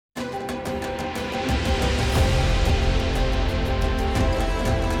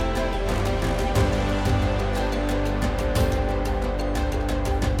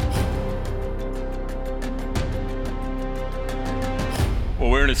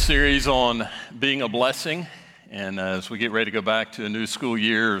in a series on being a blessing, and as we get ready to go back to a new school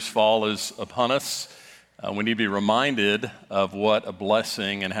year, as fall is upon us, we need to be reminded of what a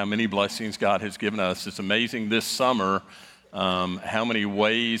blessing and how many blessings God has given us. It's amazing this summer how many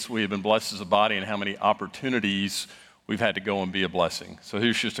ways we have been blessed as a body and how many opportunities we've had to go and be a blessing. So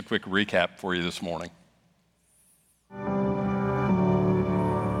here's just a quick recap for you this morning.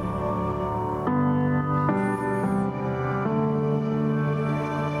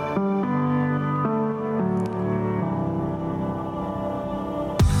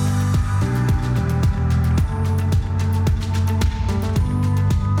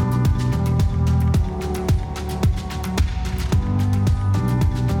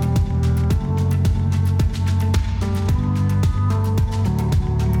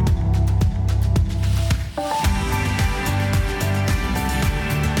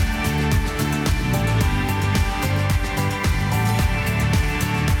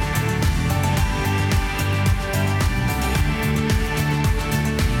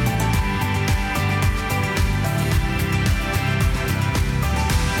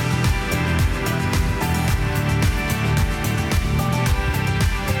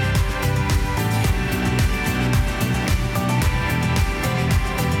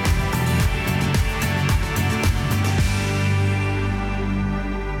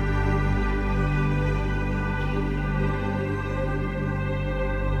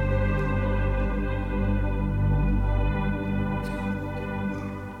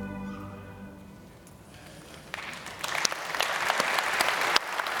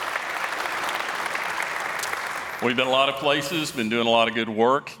 We've been a lot of places, been doing a lot of good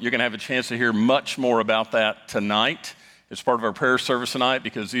work. You're going to have a chance to hear much more about that tonight. It's part of our prayer service tonight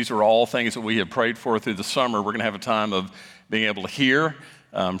because these are all things that we have prayed for through the summer. We're going to have a time of being able to hear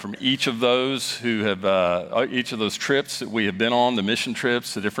from each of those who have, each of those trips that we have been on, the mission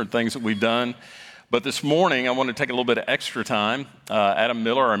trips, the different things that we've done. But this morning, I want to take a little bit of extra time. Adam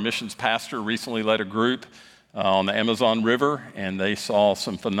Miller, our missions pastor, recently led a group on the Amazon River, and they saw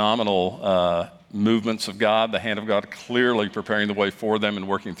some phenomenal movements of God, the hand of God clearly preparing the way for them and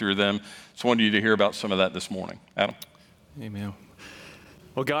working through them. So I wanted you to hear about some of that this morning. Adam? Amen.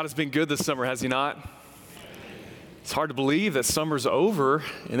 Well, God has been good this summer, has he not? It's hard to believe that summer's over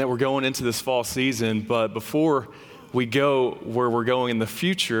and that we're going into this fall season, but before we go where we're going in the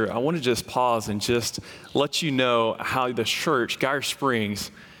future, I want to just pause and just let you know how the church, Geyer Springs,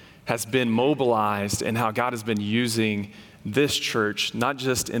 has been mobilized and how God has been using this church, not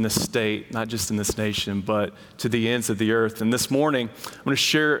just in the state, not just in this nation, but to the ends of the earth. And this morning, I'm going to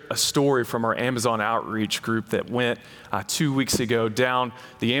share a story from our Amazon outreach group that went 2 weeks ago down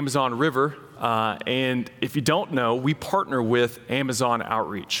the Amazon River. And if you don't know, we partner with Amazon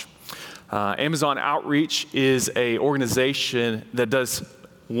Outreach. Amazon Outreach is an organization that does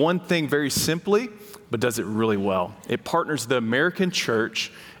one thing very simply, but does it really well. It partners the American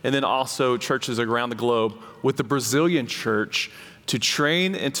church and then also churches around the globe with the Brazilian church to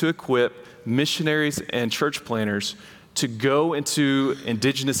train and to equip missionaries and church planners to go into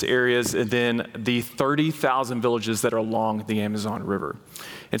indigenous areas and then the 30,000 villages that are along the Amazon River.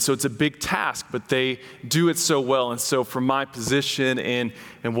 And so it's a big task, but they do it so well. And so from my position and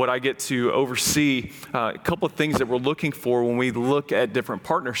what I get to oversee, a couple of things that we're looking for when we look at different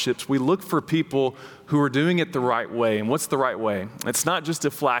partnerships, we look for people who are doing it the right way. And what's the right way? It's not just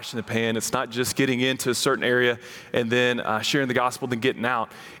a flash in the pan. It's not just getting into a certain area and then sharing the gospel, then getting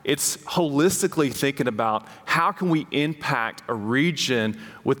out. It's holistically thinking about how can we impact a region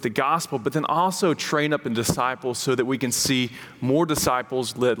with the gospel, but then also train up and disciple so that we can see more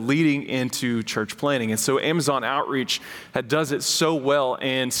disciples leading into church planning. And so Amazon Outreach does it so well.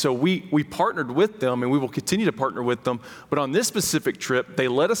 And so we partnered with them and we will continue to partner with them. But on this specific trip, they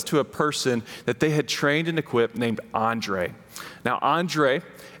led us to a person that they had trained and equipped named Andre. Now, Andre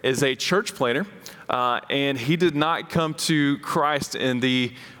is a church planner, and he did not come to Christ in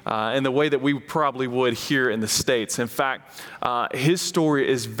the way that we probably would here in the States. In fact, his story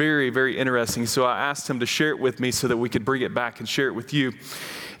is very, very interesting. So I asked him to share it with me so that we could bring it back and share it with you.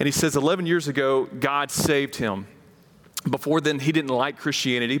 And he says 11 years ago, God saved him. Before then, he didn't like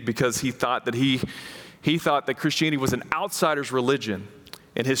Christianity because he thought that Christianity was an outsider's religion,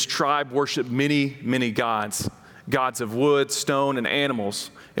 and his tribe worshiped many, many gods of wood, stone, and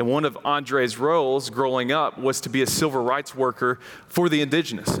animals. And one of Andre's roles growing up was to be a civil rights worker for the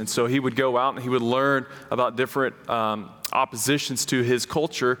indigenous. And so he would go out and he would learn about different oppositions to his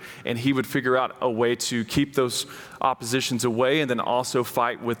culture, and he would figure out a way to keep those oppositions away and then also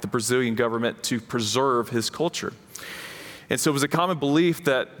fight with the Brazilian government to preserve his culture. And so it was a common belief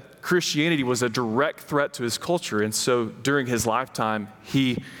that Christianity was a direct threat to his culture, and so during his lifetime,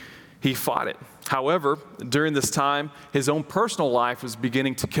 he fought it. However, during this time, his own personal life was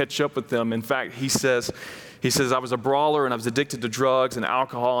beginning to catch up with him. In fact, he says, I was a brawler and I was addicted to drugs and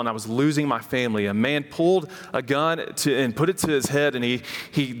alcohol and I was losing my family. A man pulled a gun and put it to his head, and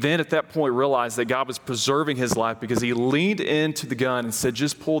he then at that point realized that God was preserving his life because he leaned into the gun and said,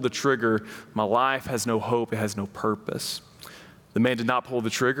 just pull the trigger. My life has no hope. It has no purpose. The man did not pull the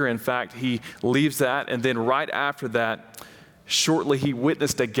trigger. In fact, he leaves that, and then right after that, shortly he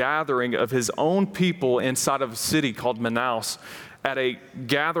witnessed a gathering of his own people inside of a city called Manaus at a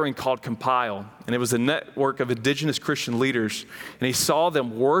gathering called Compile. And it was a network of indigenous Christian leaders. And he saw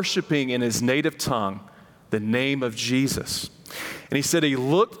them worshiping in his native tongue the name of Jesus. And he said he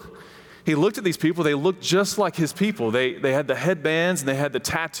looked at these people. They looked just like his people. They had the headbands, and they had the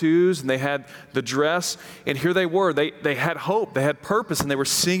tattoos, and they had the dress. And here they were. They had hope. They had purpose, and they were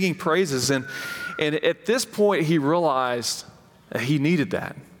singing praises. And at this point, he realized that he needed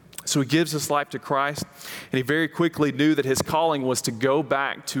that. So he gives his life to Christ, and he very quickly knew that his calling was to go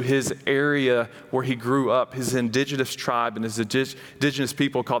back to his area where he grew up, his indigenous tribe and his indigenous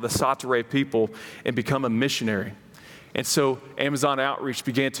people called the Satere people, and become a missionary. And so Amazon Outreach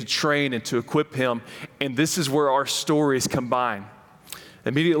began to train and to equip him, and this is where our stories combine.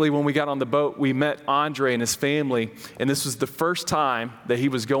 Immediately when we got on the boat, we met Andre and his family, and this was the first time that he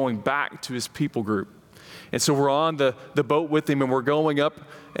was going back to his people group. And so we're on the boat with him, and we're going up,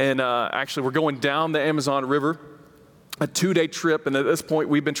 and actually we're going down the Amazon River, a 2-day trip. And at this point,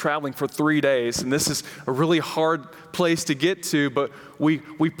 we've been traveling for 3 days, and this is a really hard place to get to. But we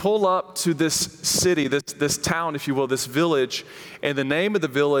pull up to this city, this town, if you will, this village, and the name of the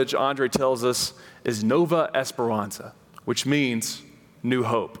village, Andre tells us, is Nova Esperanza, which means New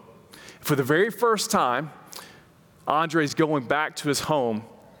Hope. For the very first time, Andre's going back to his home,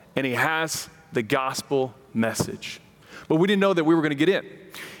 and he has the gospel message. But we didn't know that we were going to get in.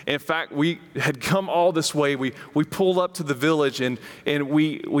 In fact, we had come all this way. We pulled up to the village, and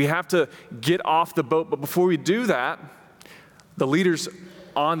we have to get off the boat. But before we do that, the leaders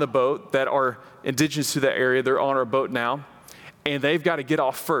on the boat that are indigenous to that area, they're on our boat now, and they've got to get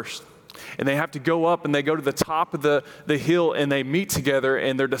off first. And they have to go up, and they go to the top of the hill, and they meet together,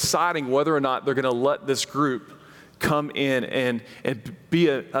 and they're deciding whether or not they're going to let this group come in and be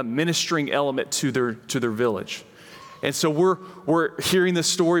a ministering element to their village. And so we're hearing this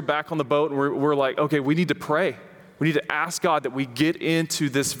story back on the boat, and we're like, okay, we need to pray. We need to ask God that we get into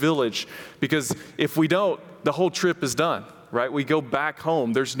this village, because if we don't, the whole trip is done, right? We go back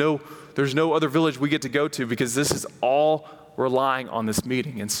home. There's no other village we get to go to, because this is all relying on this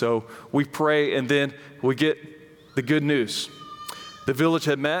meeting. And so we pray, and then we get the good news. The village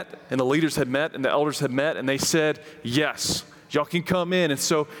had met, and the leaders had met, and the elders had met, and they said, yes, y'all can come in. And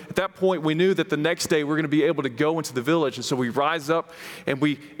so at that point, we knew that the next day we're going to be able to go into the village. And so we rise up, and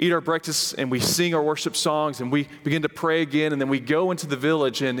we eat our breakfast, and we sing our worship songs, and we begin to pray again, and then we go into the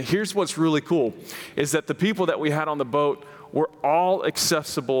village. And here's what's really cool, is that the people that we had on the boat were all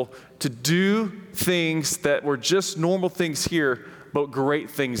accessible to do things that were just normal things here, but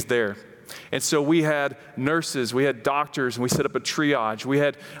great things there. And so we had nurses, we had doctors, and we set up a triage. We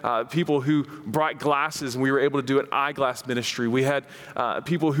had people who brought glasses, and we were able to do an eyeglass ministry. We had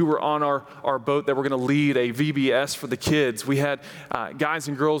people who were on our boat that were going to lead a VBS for the kids. We had guys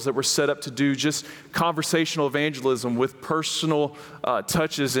and girls that were set up to do just conversational evangelism with personal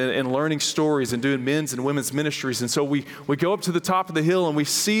touches and learning stories and doing men's and women's ministries. And so we go up to the top of the hill, and we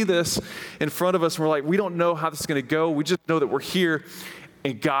see this in front of us, and we're like, we don't know how this is going to go. We just know that we're here.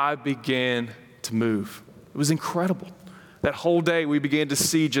 And God began to move. It was incredible. That whole day, we began to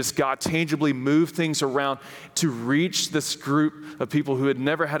see just God tangibly move things around to reach this group of people who had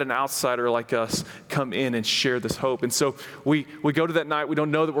never had an outsider like us come in and share this hope. And so we go to that night. We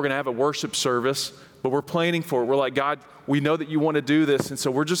don't know that we're going to have a worship service, but we're planning for it. We're like, God, we know that you want to do this. And so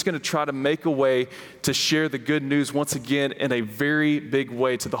we're just going to try to make a way to share the good news once again in a very big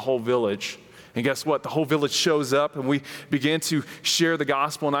way to the whole village. And guess what? The whole village shows up, and we began to share the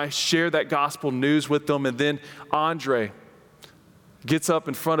gospel, and I share that gospel news with them. And then Andre gets up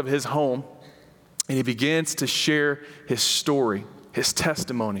in front of his home, and he begins to share his story, his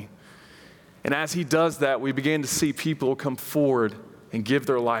testimony. And as he does that, we began to see people come forward and give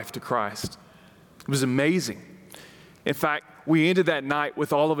their life to Christ. It was amazing. In fact, we ended that night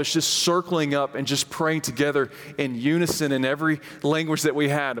with all of us just circling up and just praying together in unison in every language that we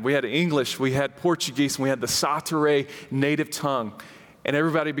had. We had English, we had Portuguese, and we had the Satere native tongue. And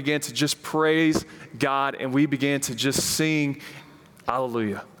everybody began to just praise God, and we began to just sing,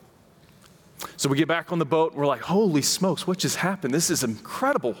 Hallelujah. So we get back on the boat, and we're like, holy smokes, what just happened? This is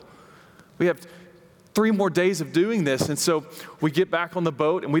incredible. We have 3 more days of doing this. And so we get back on the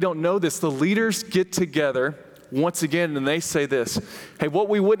boat, and we don't know this. The leaders get together once again, and they say this, hey, what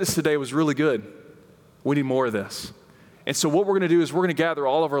we witnessed today was really good. We need more of this. And so what we're going to do is we're going to gather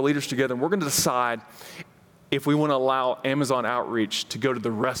all of our leaders together, and we're going to decide if we want to allow Amazon Outreach to go to the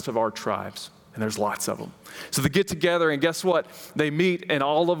rest of our tribes. And there's lots of them. So they get together, and guess what? They meet, and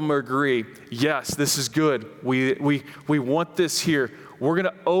all of them agree, yes, this is good. We want this here. We're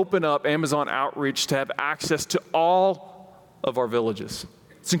going to open up Amazon Outreach to have access to all of our villages.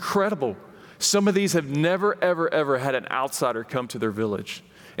 It's incredible. Some of these have never, ever, ever had an outsider come to their village.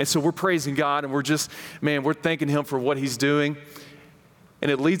 And so we're praising God, and we're thanking him for what he's doing. And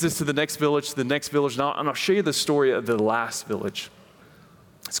it leads us to the next village, and I'll show you the story of the last village.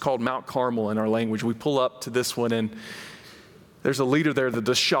 It's called Mount Carmel in our language. We pull up to this one, and there's a leader there, the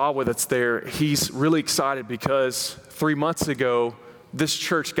Dashawa that's there. He's really excited because 3 months ago, this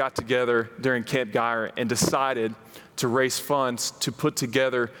church got together during Camp Geyer and decided to raise funds to put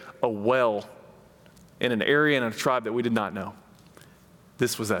together a well in an area and a tribe that we did not know.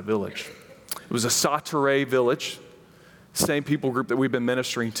 This was that village. It was a Satere village, same people group that we've been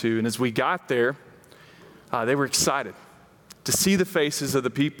ministering to. And as we got there, they were excited to see the faces of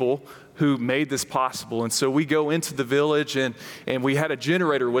the people who made this possible. And so we go into the village, and we had a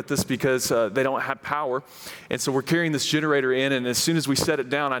generator with us because they don't have power. And so we're carrying this generator in, and as soon as we set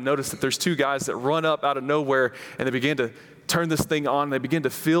it down, I noticed that there's 2 guys that run up out of nowhere, and they begin to turn this thing on. They begin to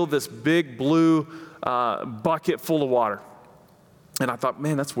fill this big blue bucket full of water. And I thought,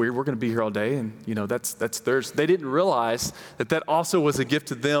 man, that's weird. We're going to be here all day, and that's theirs. They didn't realize that also was a gift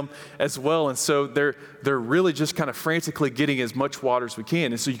to them as well. And so they're really just kind of frantically getting as much water as we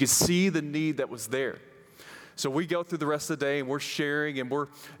can. And so you can see the need that was there. So we go through the rest of the day, and we're sharing, and we're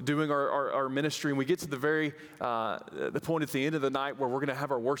doing our ministry, and we get to the point at the end of the night where we're going to have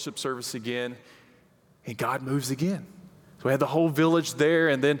our worship service again, and God moves again. So we had the whole village there,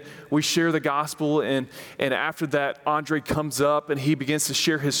 and then we share the gospel, and after that, Andre comes up, and he begins to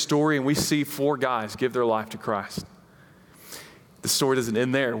share his story, and we see 4 guys give their life to Christ. The story doesn't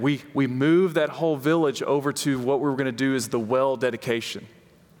end there. We move that whole village over to what we were going to do is the well dedication.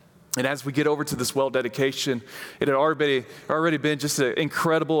 And as we get over to this well dedication, it had already been just an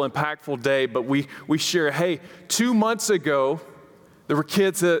incredible, impactful day, but we share, hey, 2 months ago, there were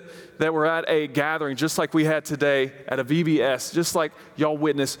kids that were at a gathering just like we had today at a VBS, just like y'all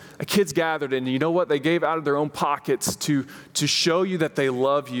witnessed. Kids gathered, and you know what? They gave out of their own pockets to show you that they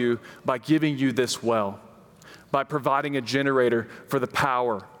love you by giving you this well, by providing a generator for the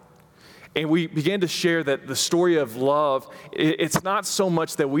power. And we began to share that the story of love, it's not so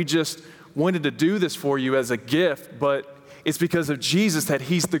much that we just wanted to do this for you as a gift, but it's because of Jesus that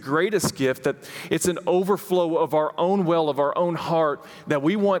he's the greatest gift, that it's an overflow of our own well, of our own heart, that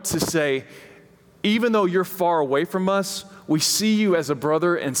we want to say, even though you're far away from us, we see you as a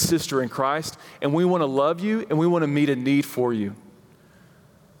brother and sister in Christ, and we want to love you, and we want to meet a need for you.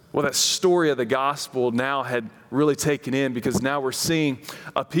 Well, that story of the gospel now had really taken in, because now we're seeing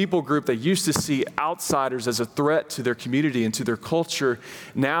a people group that used to see outsiders as a threat to their community and to their culture,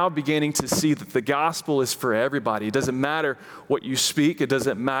 now beginning to see that the gospel is for everybody. It doesn't matter what you speak. It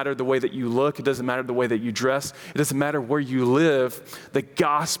doesn't matter the way that you look. It doesn't matter the way that you dress. It doesn't matter where you live. The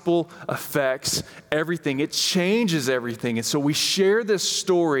gospel affects everything. It changes everything. And so we share this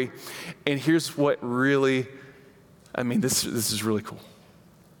story, and here's what really, this is really cool.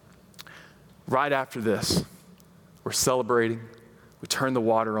 Right after this, we're celebrating. We turn the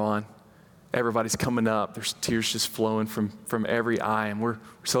water on. Everybody's coming up. There's tears just flowing from every eye, and we're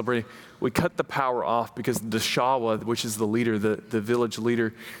celebrating. We cut the power off because the Dashawa, which is the leader, the village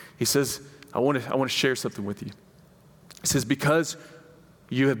leader, he says, I want to share something with you. He says, because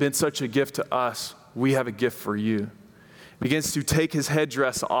you have been such a gift to us, we have a gift for you. He begins to take his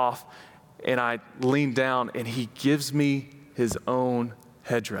headdress off, and I lean down, and he gives me his own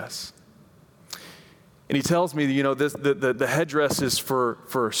headdress. And he tells me, the headdress is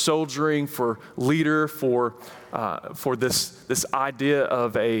for soldiering, for leader, for this idea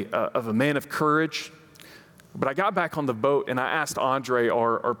of a man of courage. But I got back on the boat, and I asked Andre,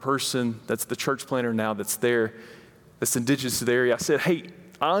 our person that's the church planner now that's there, that's indigenous to the area. I said, hey,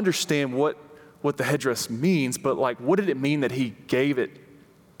 I understand what the headdress means, but what did it mean that he gave it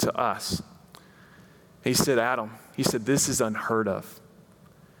to us? He said, Adam, this is unheard of.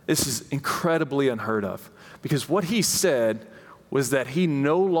 This is incredibly unheard of, because what he said was that he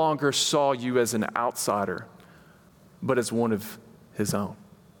no longer saw you as an outsider, but as one of his own.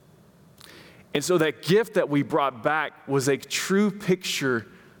 And so that gift that we brought back was a true picture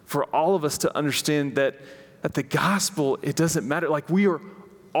for all of us to understand that the gospel, it doesn't matter. We are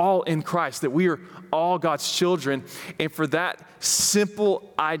all in Christ, that we are all God's children, and for that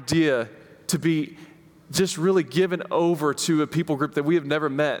simple idea to be just really given over to a people group that we have never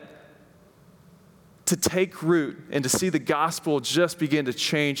met, to take root and to see the gospel just begin to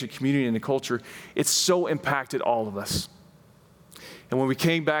change the community and the culture, it's so impacted all of us. And when we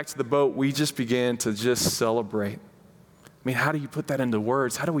came back to the boat, we just began to just celebrate. I mean, how do you put that into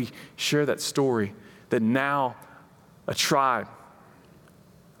words? How do we share that story that now a tribe,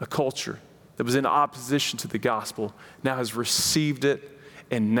 a culture that was in opposition to the gospel now has received it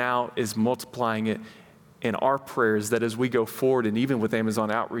and now is multiplying it? In our prayers, that as we go forward, and even with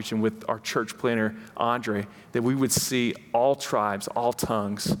Amazon Outreach and with our church planner, Andre, that we would see all tribes, all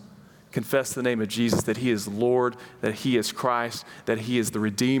tongues confess the name of Jesus, that he is Lord, that he is Christ, that he is the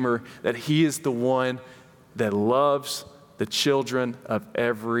Redeemer, that he is the one that loves the children of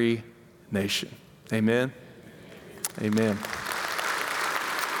every nation. Amen? Amen.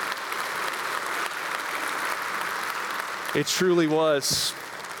 It truly was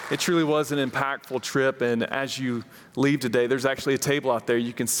an impactful trip, and as you leave today, there's actually a table out there.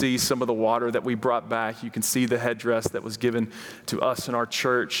 You can see some of the water that we brought back. You can see the headdress that was given to us in our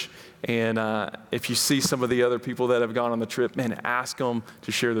church, and if you see some of the other people that have gone on the trip, man, ask them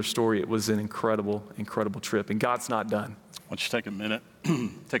to share their story. It was an incredible, incredible trip, and God's not done. Why don't you take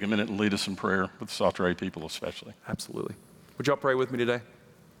a minute and lead us in prayer with the Sauterelle people especially. Absolutely. Would y'all pray with me today?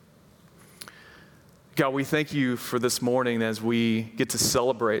 God, we thank you for this morning as we get to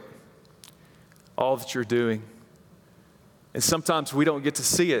celebrate all that you're doing. And sometimes we don't get to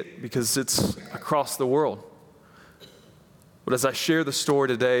see it because it's across the world. But as I share the story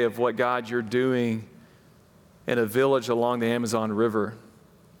today of what, God, you're doing in a village along the Amazon River,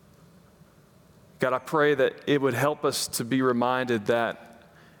 God, I pray that it would help us to be reminded that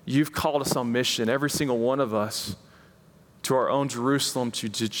you've called us on mission, every single one of us, to our own Jerusalem, to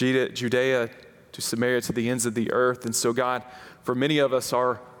Judea, to Samaria, to the ends of the earth. And so, God, for many of us,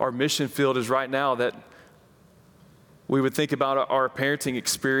 our mission field is right now that we would think about our parenting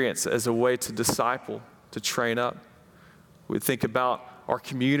experience as a way to disciple, to train up. We would think about our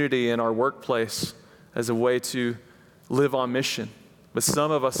community and our workplace as a way to live on mission. But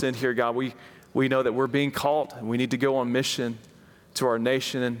some of us in here, God, we know that we're being called and we need to go on mission to our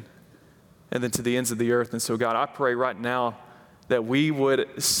nation and then to the ends of the earth. And so, God, I pray right now that we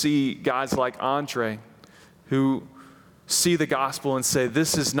would see guys like Andre who see the gospel and say,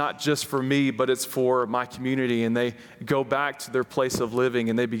 this is not just for me, but it's for my community. And they go back to their place of living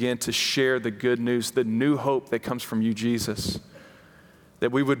and they begin to share the good news, the new hope that comes from you, Jesus.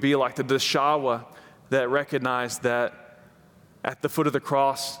 That we would be like the Deshawa that recognized that at the foot of the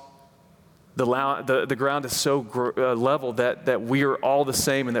cross, the ground is so level that we are all the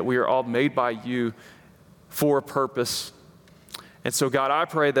same and that we are all made by you for a purpose. And so, God, I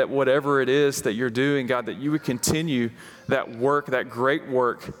pray that whatever it is that you're doing, God, that you would continue that work, that great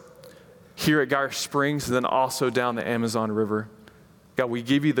work here at Geyer Springs and then also down the Amazon River. God, we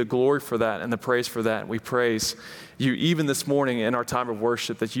give you the glory for that and the praise for that. We praise you even this morning in our time of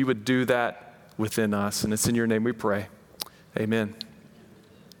worship that you would do that within us. And it's in your name we pray. Amen.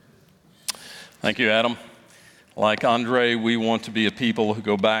 Thank you, Adam. Like Andre, we want to be a people who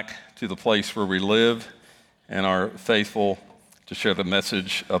go back to the place where we live and are faithful to share the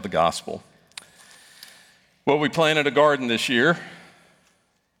message of the gospel. Well, we planted a garden this year,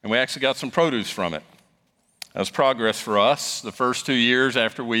 and we actually got some produce from it. That was progress for us. The first 2 years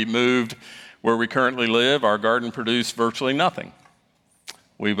after we moved where we currently live, our garden produced virtually nothing.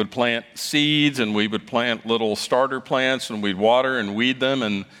 We would plant seeds, and we would plant little starter plants, and we'd water and weed them,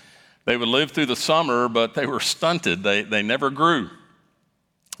 and they would live through the summer, but they were stunted. They never grew.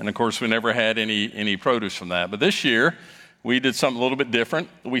 And of course, we never had any produce from that. But this year, we did something a little bit different.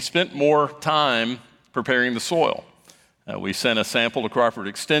 We spent more time preparing the soil. We sent a sample to Crawford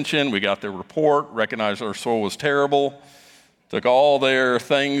Extension. We got their report, recognized our soil was terrible, took all their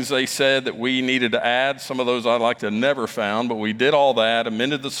things they said that we needed to add. Some of those I'd like to have never found, but we did all that,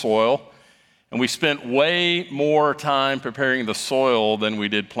 amended the soil, and we spent way more time preparing the soil than we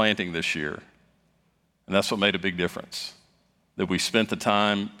did planting this year. And that's what made a big difference, that we spent the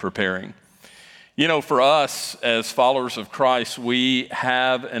time preparing. You know, for us as followers of Christ, we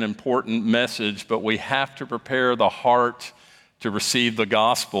have an important message, but we have to prepare the heart to receive the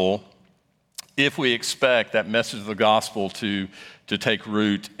gospel if we expect that message of the gospel to take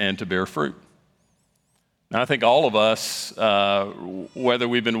root and to bear fruit. Now, I think all of us, whether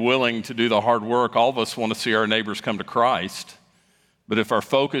we've been willing to do the hard work, all of us want to see our neighbors come to Christ. But if our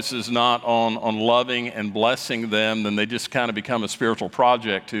focus is not on loving and blessing them, then they just kind of become a spiritual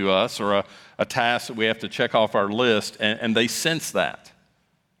project to us or a task that we have to check off our list, and they sense that.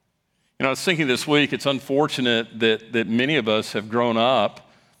 I was thinking this week, it's unfortunate that many of us have grown up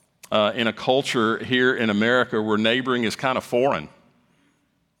in a culture here in America where neighboring is kind of foreign.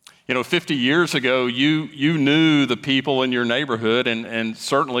 50 years ago, you knew the people in your neighborhood, and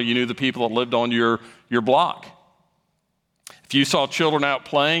certainly you knew the people that lived on your block. If you saw children out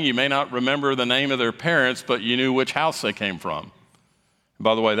playing, you may not remember the name of their parents, but you knew which house they came from. And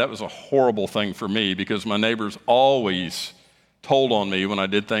by the way, that was a horrible thing for me because my neighbors always told on me when I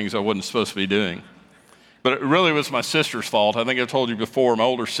did things I wasn't supposed to be doing. But it really was my sister's fault. I think I told you before, my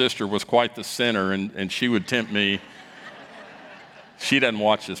older sister was quite the sinner, and she would tempt me. She doesn't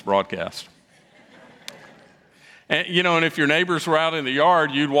watch this broadcast. And if your neighbors were out in the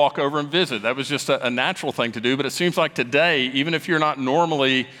yard, you'd walk over and visit. That was just a natural thing to do. But it seems like today, even if you're not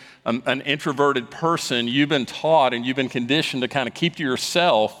normally an introverted person, you've been taught and you've been conditioned to kind of keep to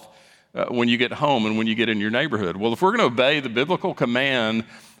yourself when you get home and when you get in your neighborhood. Well, if we're going to obey the biblical command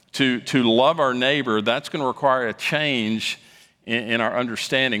to love our neighbor, that's going to require a change in our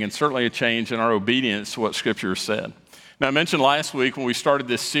understanding and certainly a change in our obedience to what Scripture said. Now, I mentioned last week when we started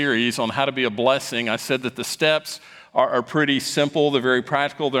this series on how to be a blessing, I said that the steps are pretty simple, they're very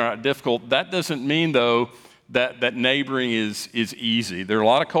practical, they're not difficult. That doesn't mean, though, that neighboring is easy. There are a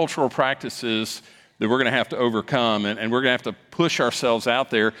lot of cultural practices that we're going to have to overcome, and we're going to have to push ourselves out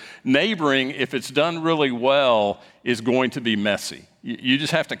there. Neighboring, if it's done really well, is going to be messy. You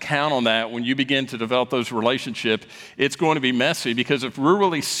just have to count on that when you begin to develop those relationships. It's going to be messy because if we're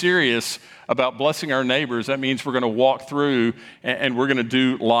really serious about blessing our neighbors, that means we're going to walk through and we're going to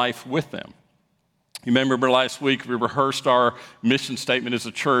do life with them. You remember last week we rehearsed our mission statement as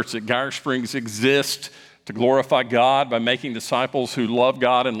a church that Geyer Springs exists to glorify God by making disciples who love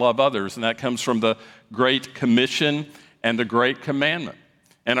God and love others. And that comes from the Great Commission and the Great Commandment.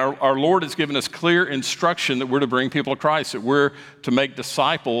 And our Lord has given us clear instruction that we're to bring people to Christ, that we're to make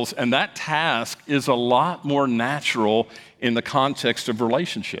disciples, and that task is a lot more natural in the context of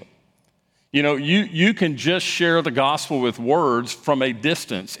relationship. You can just share the gospel with words from a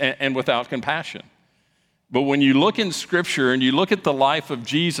distance and without compassion. But when you look in Scripture and you look at the life of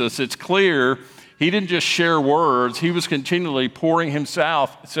Jesus, it's clear he didn't just share words, he was continually pouring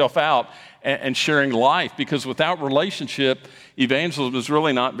himself out and sharing life, because without relationship, evangelism is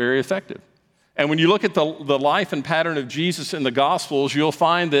really not very effective. And when you look at the life and pattern of Jesus in the Gospels, you'll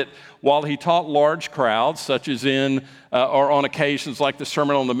find that while he taught large crowds, such as or on occasions like the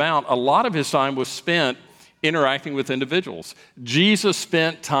Sermon on the Mount, a lot of his time was spent interacting with individuals. Jesus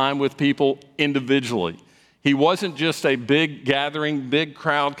spent time with people individually. He wasn't just a big gathering, big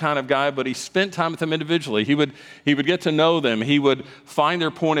crowd kind of guy, but he spent time with them individually. He would get to know them. He would find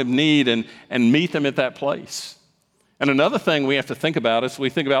their point of need and meet them at that place. And another thing we have to think about is we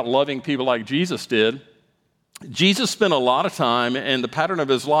think about loving people like Jesus did. Jesus spent a lot of time, in the pattern of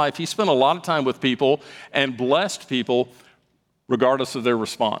his life, he spent a lot of time with people and blessed people regardless of their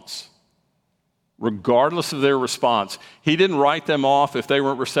response. Regardless of their response. He didn't write them off if they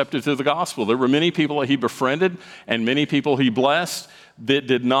weren't receptive to the gospel. There were many people that he befriended and many people he blessed that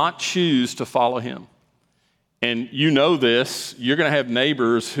did not choose to follow him. And you know this, you're going to have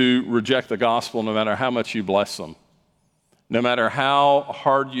neighbors who reject the gospel no matter how much you bless them. No matter how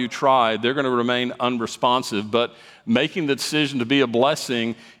hard you try, they're going to remain unresponsive. But making the decision to be a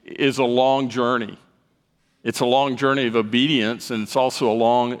blessing is a long journey. It's a long journey of obedience, and it's also a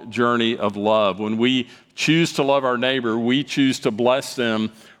long journey of love. When we choose to love our neighbor, we choose to bless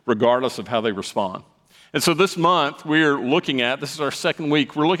them regardless of how they respond. And so this month, this is our second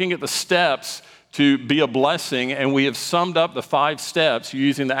week, we're looking at the steps to be a blessing, and we have summed up the 5 steps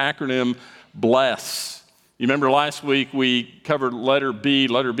using the acronym BLESS. You remember last week we covered letter B.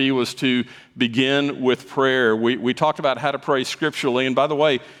 Letter B was to begin with prayer. We talked about how to pray scripturally, and by the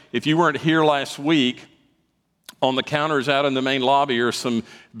way, if you weren't here last week, on the counters out in the main lobby are some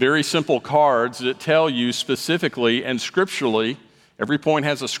very simple cards that tell you specifically and scripturally, every point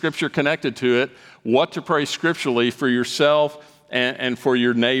has a scripture connected to it, what to pray scripturally for yourself and for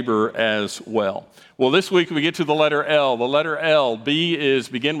your neighbor as well. Well, this week we get to the letter L. The letter L, B is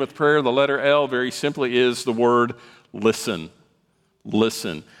begin with prayer. The letter L very simply is the word listen.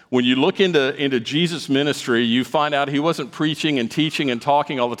 Listen. When you look into Jesus' ministry, you find out he wasn't preaching and teaching and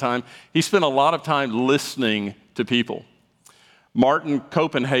talking all the time. He spent a lot of time listening to people. Martin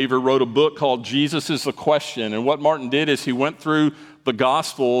Copenhaver wrote a book called Jesus is the Question. And what Martin did is he went through the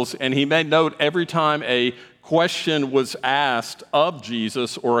Gospels and he made note every time a question was asked of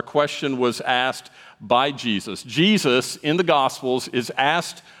Jesus or a question was asked by Jesus. Jesus in the Gospels is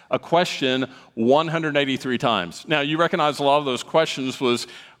asked a question 183 times. Now, you recognize a lot of those questions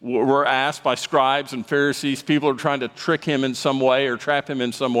were asked by scribes and Pharisees. People are trying to trick him in some way or trap him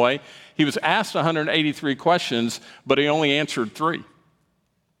in some way. He was asked 183 questions, but he only answered 3.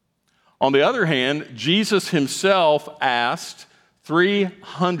 On the other hand, Jesus himself asked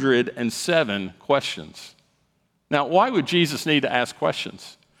 307 questions. Now, why would Jesus need to ask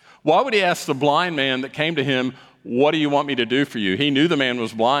questions? Why would he ask the blind man that came to him, "What do you want me to do for you?" He knew the man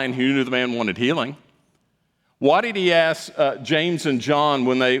was blind. He knew the man wanted healing. Why did he ask James and John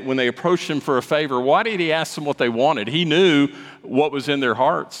when they approached him for a favor? Why did he ask them what they wanted? He knew what was in their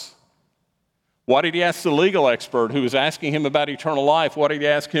hearts. Why did he ask the legal expert who was asking him about eternal life? Why did he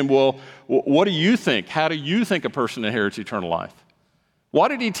ask him, well, what do you think? How do you think a person inherits eternal life? Why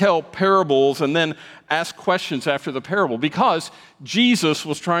did he tell parables and then ask questions after the parable? Because Jesus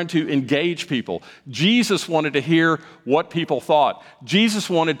was trying to engage people. Jesus wanted to hear what people thought. Jesus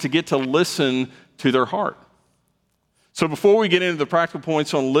wanted to get to listen to their heart. So before we get into the practical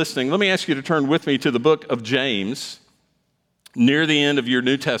points on listening, let me ask you to turn with me to the book of James. Near the end of your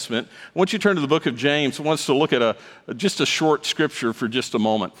New Testament, I want you to turn to the book of James. I want us to look at just a short scripture for just a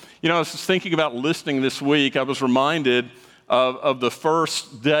moment. You know, I was thinking about listening this week. I was reminded of the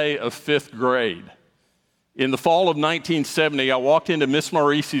first day of 5th grade. In the fall of 1970, I walked into Miss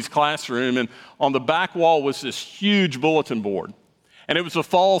Maurici's classroom, and on the back wall was this huge bulletin board. And it was a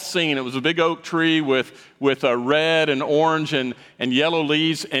fall scene. It was a big oak tree with red and orange and yellow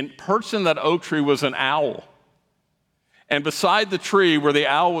leaves, and perched in that oak tree was an owl. And beside the tree where the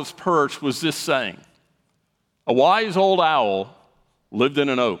owl was perched was this saying: "A wise old owl lived in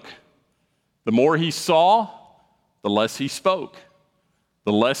an oak. The more he saw, the less he spoke.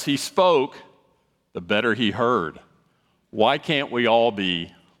 The less he spoke, the better he heard. Why can't we all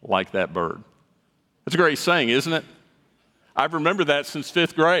be like that bird?" That's a great saying, isn't it? I've remembered that since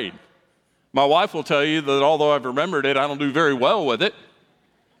 5th grade. My wife will tell you that although I've remembered it, I don't do very well with it.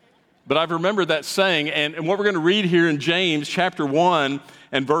 But I've remembered that saying, and what we're going to read here in James chapter 1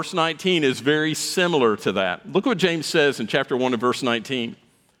 and verse 19 is very similar to that. Look what James says in chapter 1 and verse 19.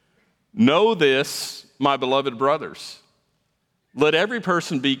 "Know this, my beloved brothers. Let every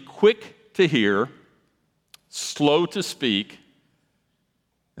person be quick to hear, slow to speak,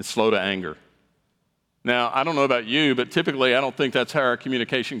 and slow to anger." Now, I don't know about you, but typically I don't think that's how our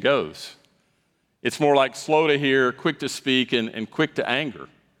communication goes. It's more like slow to hear, quick to speak, and quick to anger.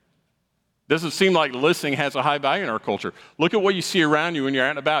 Doesn't seem like listening has a high value in our culture. Look at what you see around you when you're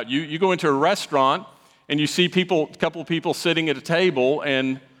out and about. You go into a restaurant and you see a couple of people sitting at a table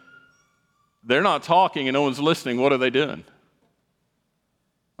and they're not talking and no one's listening. What are they doing?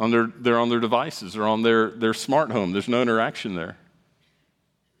 They're on their devices. They're on their smart home. There's no interaction there.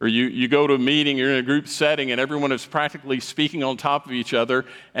 Or you go to a meeting, you're in a group setting and everyone is practically speaking on top of each other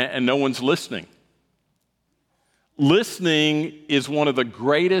and no one's listening. Listening is one of the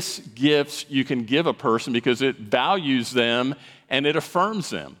greatest gifts you can give a person because it values them and it affirms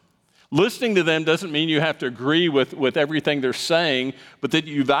them. Listening to them doesn't mean you have to agree with everything they're saying, but that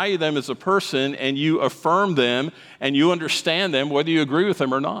you value them as a person and you affirm them and you understand them whether you agree with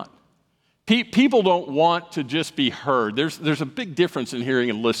them or not. People don't want to just be heard. There's a big difference in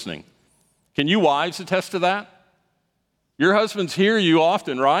hearing and listening. Can you wives attest to that? Your husbands hear you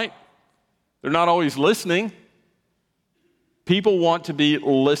often, right? They're not always listening. People want to be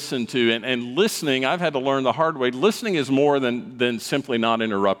listened to, and listening, I've had to learn the hard way, listening is more than simply not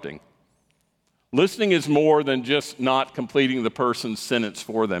interrupting. Listening is more than just not completing the person's sentence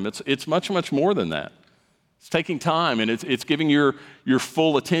for them. It's much, much more than that. It's taking time, and it's giving your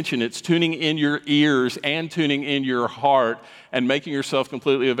full attention. It's tuning in your ears and tuning in your heart and making yourself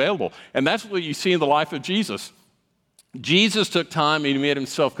completely available. And that's what you see in the life of Jesus. Jesus took time and he made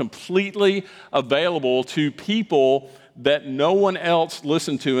himself completely available to people that no one else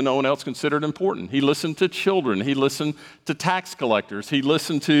listened to and no one else considered important. He listened to children. He listened to tax collectors. He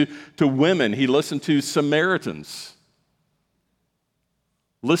listened to women. He listened to Samaritans.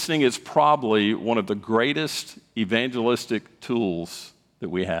 Listening is probably one of the greatest evangelistic tools that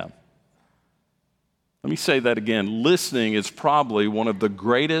we have. Let me say that again. Listening is probably one of the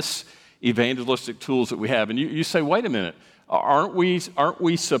greatest evangelistic tools that we have. And you say, wait a minute. Aren't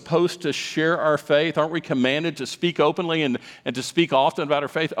we supposed to share our faith? Aren't we commanded to speak openly and to speak often about our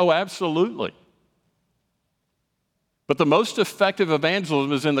faith? Oh, absolutely. But the most effective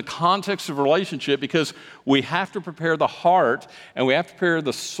evangelism is in the context of relationship because we have to prepare the heart and we have to prepare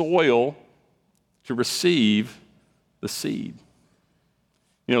the soil to receive the seed.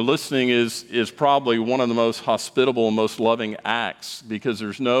 Listening is probably one of the most hospitable and most loving acts, because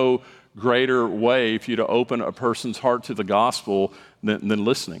there's no greater way for you to open a person's heart to the gospel than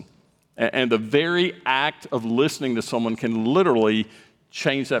listening. And the very act of listening to someone can literally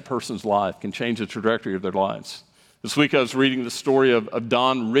change that person's life, can change the trajectory of their lives. This week I was reading the story of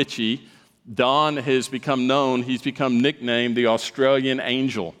Don Ritchie. Don has become known, he's become nicknamed the Australian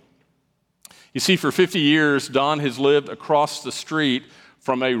Angel. You see, for 50 years, Don has lived across the street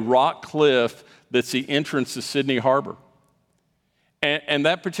from a rock cliff that's the entrance to Sydney Harbor. And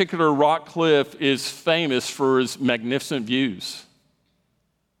that particular rock cliff is famous for its magnificent views.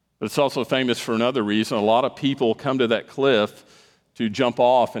 But it's also famous for another reason. A lot of people come to that cliff to jump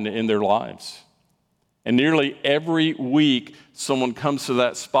off and end their lives. And nearly every week, someone comes to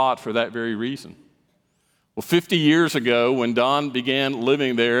that spot for that very reason. Well, 50 years ago, when Don began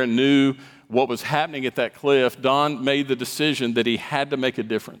living there and knew what was happening at that cliff, Don made the decision that he had to make a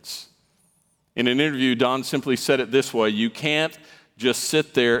difference. In an interview, Don simply said it this way: you can't just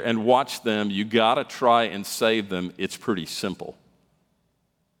sit there and watch them. You got to try and save them. It's pretty simple.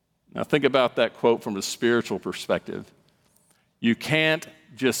 Now think about that quote from a spiritual perspective. You can't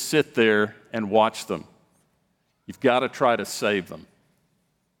just sit there and watch them. You've got to try to save them.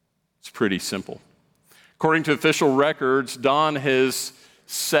 It's pretty simple. According to official records, Don has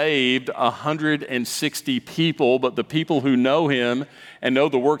saved 160 people, but the people who know him and know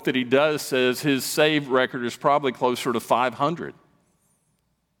the work that he does says his save record is probably closer to 500.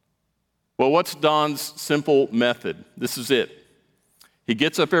 Well, what's Don's simple method? This is it. He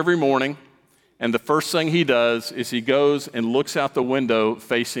gets up every morning, and the first thing he does is he goes and looks out the window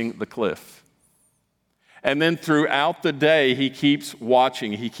facing the cliff. And then throughout the day, he keeps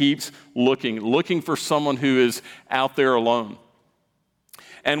watching. He keeps looking for someone who is out there alone.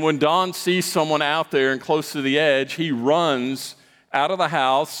 And when Don sees someone out there and close to the edge, he runs out of the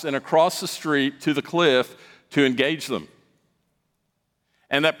house and across the street to the cliff to engage them.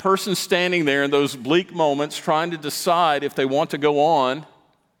 And that person standing there in those bleak moments, trying to decide if they want to go on,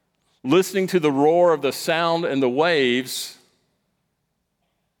 listening to the roar of the sound and the waves,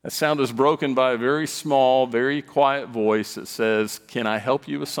 that sound is broken by a very small, very quiet voice that says, "Can I help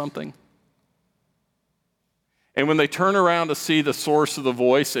you with something?" And when they turn around to see the source of the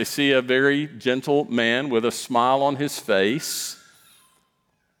voice, they see a very gentle man with a smile on his face,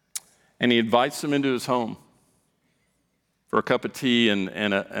 and he invites them into his home for a cup of tea and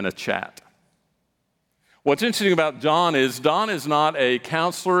a chat. What's interesting about Don is not a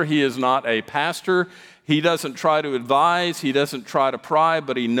counselor. He is not a pastor. He doesn't try to advise. He doesn't try to pry,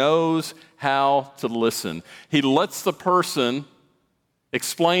 but he knows how to listen. He lets the person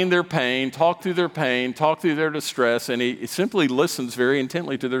explain their pain, talk through their distress, and he simply listens very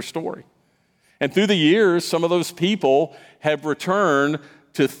intently to their story. And through the years, some of those people have returned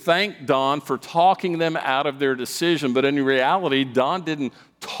to thank Don for talking them out of their decision. But in reality, Don didn't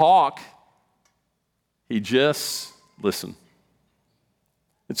talk. He just listened.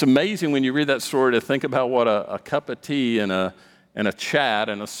 It's amazing when you read that story to think about what a cup of tea and a chat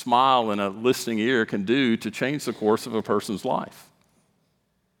and a smile and a listening ear can do to change the course of a person's life.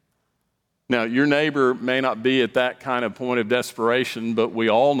 Now, your neighbor may not be at that kind of point of desperation, but we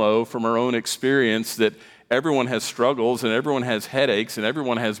all know from our own experience that everyone has struggles and everyone has headaches and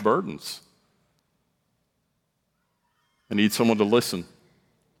everyone has burdens. I need someone to listen.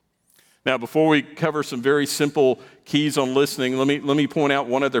 Now, before we cover some very simple keys on listening, let me point out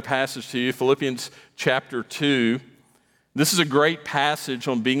one other passage to you, Philippians chapter 2. This is a great passage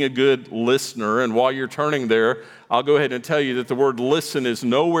on being a good listener, and while you're turning there, I'll go ahead and tell you that the word listen is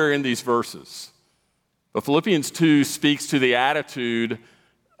nowhere in these verses. But Philippians 2 speaks to the attitude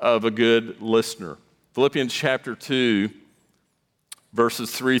of a good listener. Philippians chapter 2,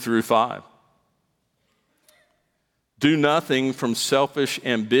 verses 3 through 5. Do nothing from selfish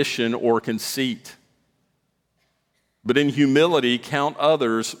ambition or conceit, but in humility count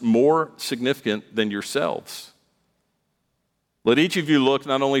others more significant than yourselves. Let each of you look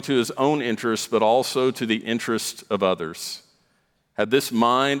not only to his own interests, but also to the interest of others. Have this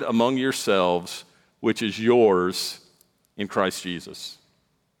mind among yourselves, which is yours in Christ Jesus.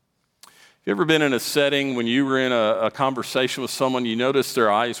 Have you ever been in a setting when you were in a conversation with someone, you noticed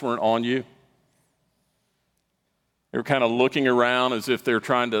their eyes weren't on you? They were kind of looking around as if they're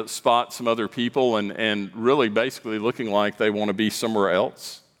trying to spot some other people and really basically looking like they want to be somewhere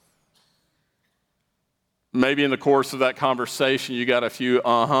else. Maybe in the course of that conversation, you got a few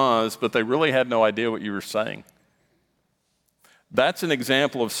uh-huhs, but they really had no idea what you were saying. That's an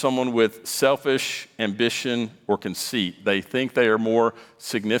example of someone with selfish ambition or conceit. They think they are more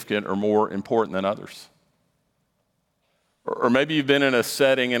significant or more important than others. Or maybe you've been in a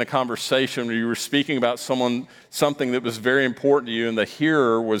setting, in a conversation where you were speaking about something that was very important to you, and the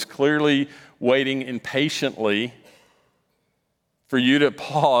hearer was clearly waiting impatiently for you to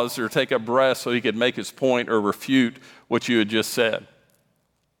pause or take a breath so he could make his point or refute what you had just said.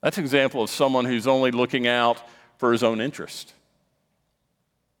 That's an example of someone who's only looking out for his own interest.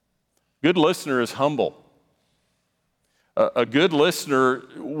 Good listener is humble. A good listener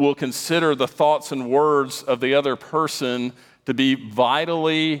will consider the thoughts and words of the other person to be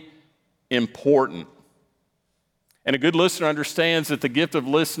vitally important. And a good listener understands that the gift of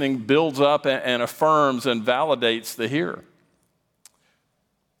listening builds up and affirms and validates the hearer.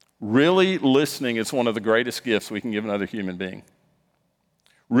 Really listening is one of the greatest gifts we can give another human being.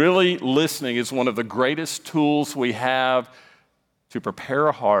 Really listening is one of the greatest tools we have to prepare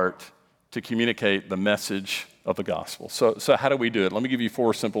a heart to communicate the message of the gospel. So how do we do it? Let me give you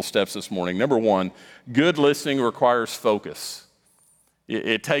 4 simple steps this morning. Number 1, good listening requires focus.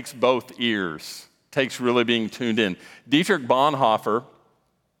 It takes both ears. It takes really being tuned in. Dietrich Bonhoeffer,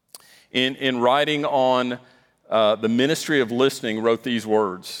 in writing on the ministry of listening, wrote these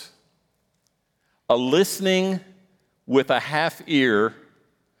words: "A listening with a half ear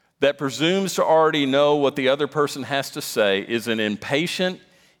that presumes to already know what the other person has to say is an impatient,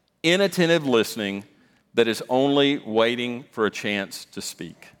 inattentive listening that is only waiting for a chance to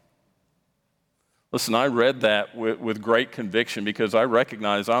speak." Listen, I read that with great conviction because I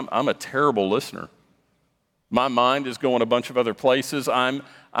recognize I'm a terrible listener. My mind is going a bunch of other places. I'm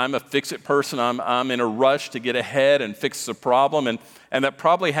a fix-it person. I'm in a rush to get ahead and fix the problem, and that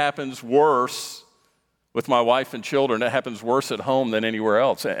probably happens worse with my wife and children. It happens worse at home than anywhere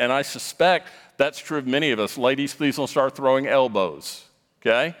else. And I suspect that's true of many of us. Ladies, please don't start throwing elbows,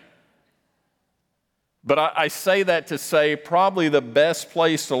 okay? But I say that to say probably the best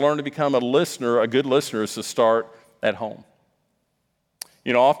place to learn to become a listener, a good listener, is to start at home.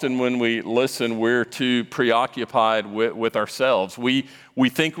 You know, often when we listen, we're too preoccupied with ourselves. We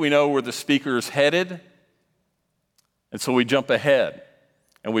think we know where the speaker is headed, and so we jump ahead,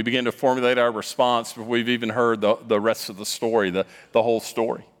 and we begin to formulate our response before we've even heard the rest of the story, the whole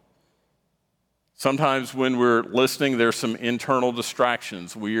story. Sometimes when we're listening, there's some internal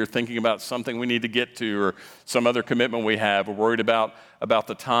distractions. We are thinking about something we need to get to or some other commitment we have. We're worried about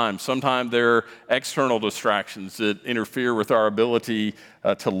the time. Sometimes there are external distractions that interfere with our ability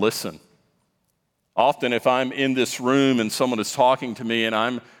to listen. Often if I'm in this room and someone is talking to me and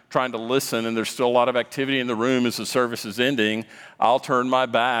I'm trying to listen and there's still a lot of activity in the room as the service is ending, I'll turn my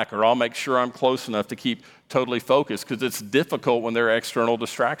back or I'll make sure I'm close enough to keep totally focused because it's difficult when there are external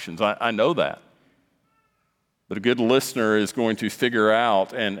distractions. I know that. But a good listener is going to figure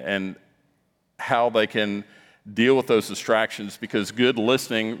out and how they can deal with those distractions because good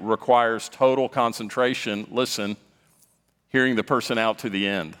listening requires total concentration. Listen, hearing the person out to the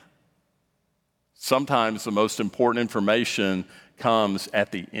end. Sometimes the most important information comes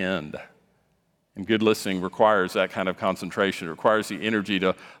at the end. And good listening requires that kind of concentration. It requires the energy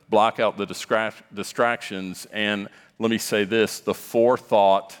to block out the distractions. And let me say this, the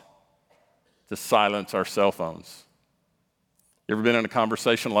forethought to silence our cell phones. You ever been in a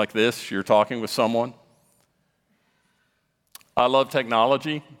conversation like this? You're talking with someone. I love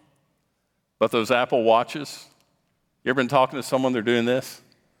technology, but those Apple Watches, you ever been talking to someone, they're doing this?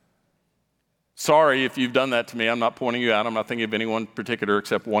 Sorry if you've done that to me. I'm not pointing you out. I'm not thinking of anyone particular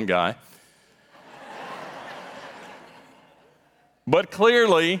except one guy. But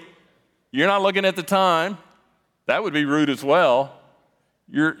clearly, you're not looking at the time. That would be rude as well.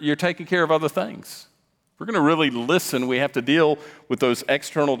 You're taking care of other things. If we're going to really listen, we have to deal with those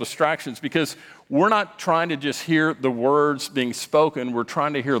external distractions because we're not trying to just hear the words being spoken. We're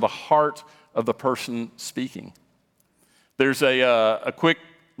trying to hear the heart of the person speaking. There's a quick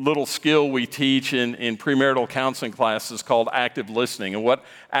little skill we teach in premarital counseling classes called active listening. And what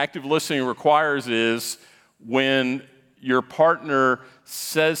active listening requires is when your partner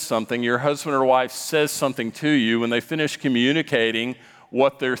says something, your husband or wife says something to you, when they finish communicating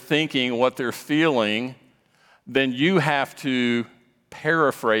what they're thinking, what they're feeling, then you have to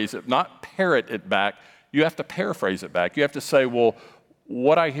paraphrase it, not parrot it back. You have to paraphrase it back. You have to say, well,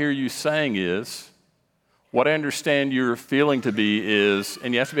 what I hear you saying is, what I understand your feeling to be is,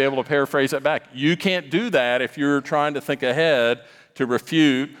 and you have to be able to paraphrase that back. You can't do that if you're trying to think ahead to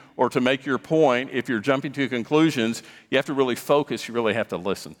refute or to make your point. If you're jumping to conclusions, you have to really focus. You really have to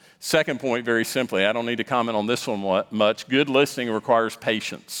listen. Second point, very simply, I don't need to comment on this one much. Good listening requires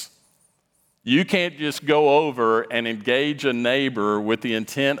patience. You can't just go over and engage a neighbor with the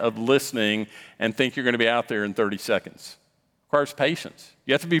intent of listening and think you're going to be out there in 30 seconds. It requires patience.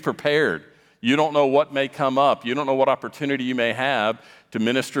 You have to be prepared. You don't know what may come up. You don't know what opportunity you may have to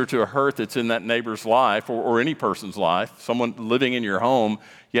minister to a hurt that's in that neighbor's life or any person's life, someone living in your home.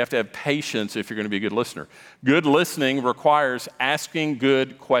 You have to have patience if you're going to be a good listener. Good listening requires asking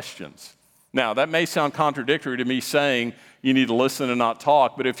good questions. Now, that may sound contradictory to me saying you need to listen and not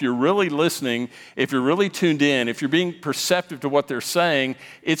talk, but if you're really listening, if you're really tuned in, if you're being perceptive to what they're saying,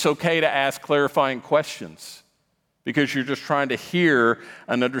 it's okay to ask clarifying questions because you're just trying to hear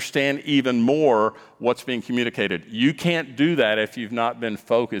and understand even more what's being communicated. You can't do that if you've not been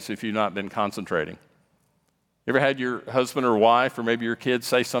focused, if you've not been concentrating. You ever had your husband or wife or maybe your kids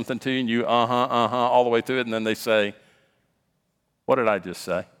say something to you and you all the way through it, and then they say, "What did I just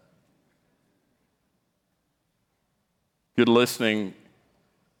say?" Good listening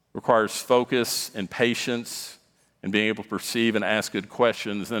requires focus and patience and being able to perceive and ask good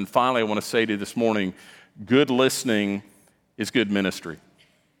questions. And then finally, I want to say to you this morning, good listening is good ministry.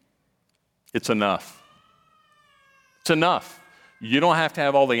 It's enough. It's enough. You don't have to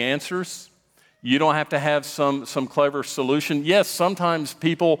have all the answers. You don't have to have some clever solution. Yes, sometimes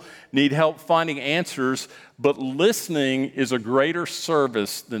people need help finding answers, but listening is a greater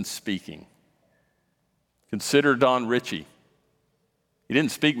service than speaking. Consider Don Ritchie. He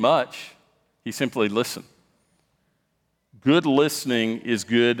didn't speak much. He simply listened. Good listening is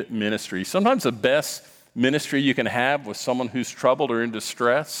good ministry. Sometimes the best ministry you can have with someone who's troubled or in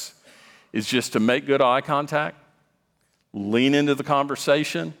distress is just to make good eye contact, lean into the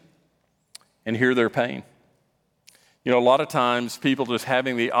conversation, and hear their pain. You know, a lot of times people just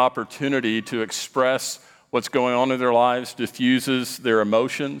having the opportunity to express what's going on in their lives diffuses their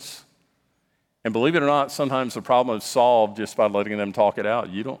emotions. And believe it or not, sometimes the problem is solved just by letting them talk it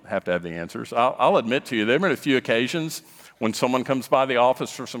out. You don't have to have the answers. I'll admit to you, there have been a few occasions when someone comes by the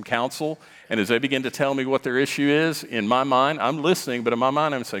office for some counsel, and as they begin to tell me what their issue is, in my mind, I'm listening, but in my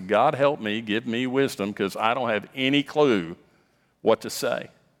mind, I'm saying, God help me, give me wisdom, because I don't have any clue what to say.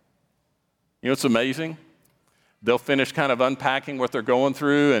 You know, it's amazing. They'll finish kind of unpacking what they're going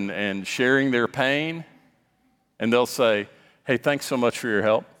through and sharing their pain, and they'll say, "Hey, thanks so much for your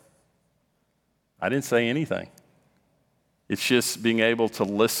help." I didn't say anything. It's just being able to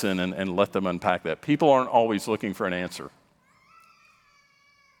listen and let them unpack that. People aren't always looking for an answer.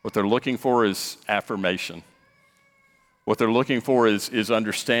 What they're looking for is affirmation. What they're looking for is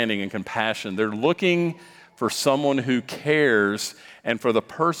understanding and compassion. They're looking for someone who cares, and for the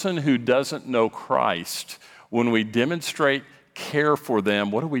person who doesn't know Christ, when we demonstrate care for them,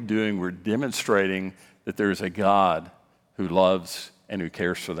 what are we doing? We're demonstrating that there's a God who loves and who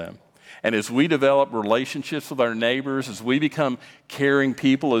cares for them. And as we develop relationships with our neighbors, as we become caring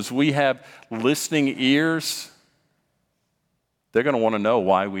people, as we have listening ears, they're going to want to know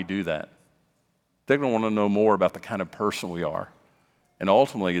why we do that. They're going to want to know more about the kind of person we are. And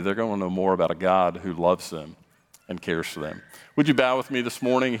ultimately, they're going to know more about a God who loves them and cares for them. Would you bow with me this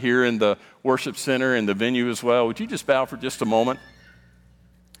morning here in the worship center and the venue as well? Would you just bow for just a moment?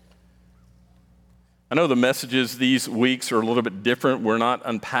 I know the messages these weeks are a little bit different. We're not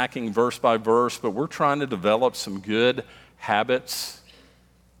unpacking verse by verse, but we're trying to develop some good habits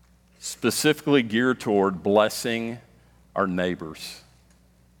specifically geared toward blessing our neighbors.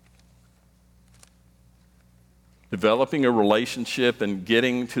 Developing a relationship and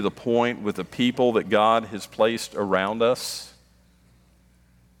getting to the point with the people that God has placed around us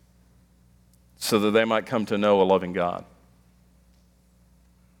so that they might come to know a loving God.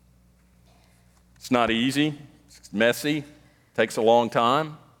 It's not easy, it's messy, takes a long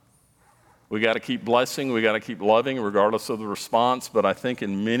time. We got to keep blessing, we got to keep loving regardless of the response, but I think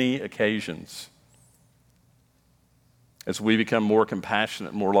in many occasions, as we become more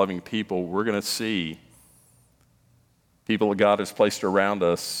compassionate, more loving people, we're going to see people that God has placed around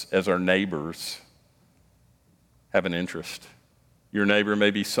us as our neighbors have an interest. Your neighbor may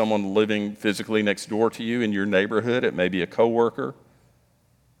be someone living physically next door to you in your neighborhood. It may be a coworker,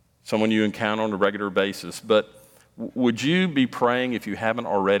 someone you encounter on a regular basis. But would you be praying, if you haven't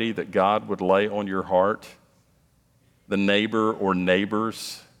already, that God would lay on your heart the neighbor or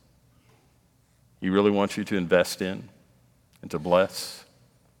neighbors He really wants you to invest in and to bless?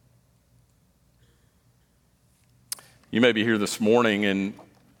 You may be here this morning and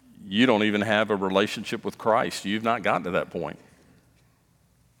you don't even have a relationship with Christ. You've not gotten to that point.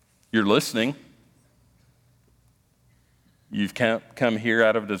 You're listening. You've come here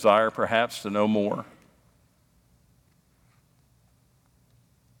out of a desire perhaps to know more.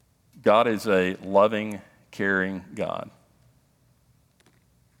 God is a loving, caring God.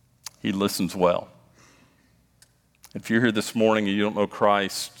 He listens well. If you're here this morning and you don't know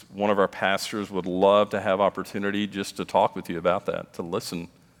Christ, one of our pastors would love to have opportunity just to talk with you about that, to listen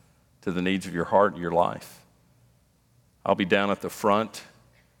to the needs of your heart and your life. I'll be down at the front.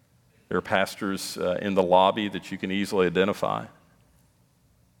 There are pastors in the lobby that you can easily identify.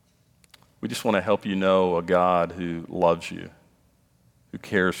 We just want to help you know a God who loves you, who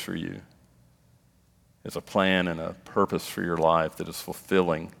cares for you, has a plan and a purpose for your life that is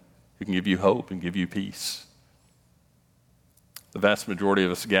fulfilling, who can give you hope and give you peace. The vast majority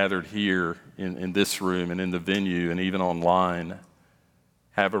of us gathered here in this room and in the venue and even online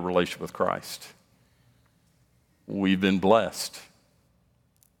have a relationship with Christ. We've been blessed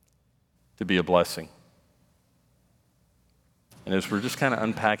to be a blessing. And as we're just kind of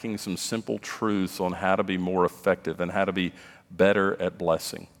unpacking some simple truths on how to be more effective and how to be better at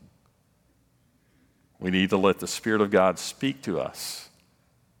blessing, we need to let the Spirit of God speak to us,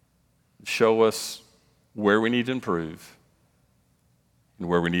 show us where we need to improve and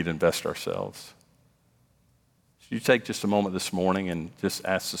where we need to invest ourselves. So you take just a moment this morning and just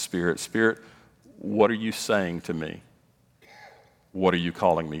ask the Spirit, what are you saying to me? What are you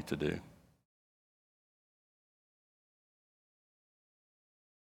calling me to do?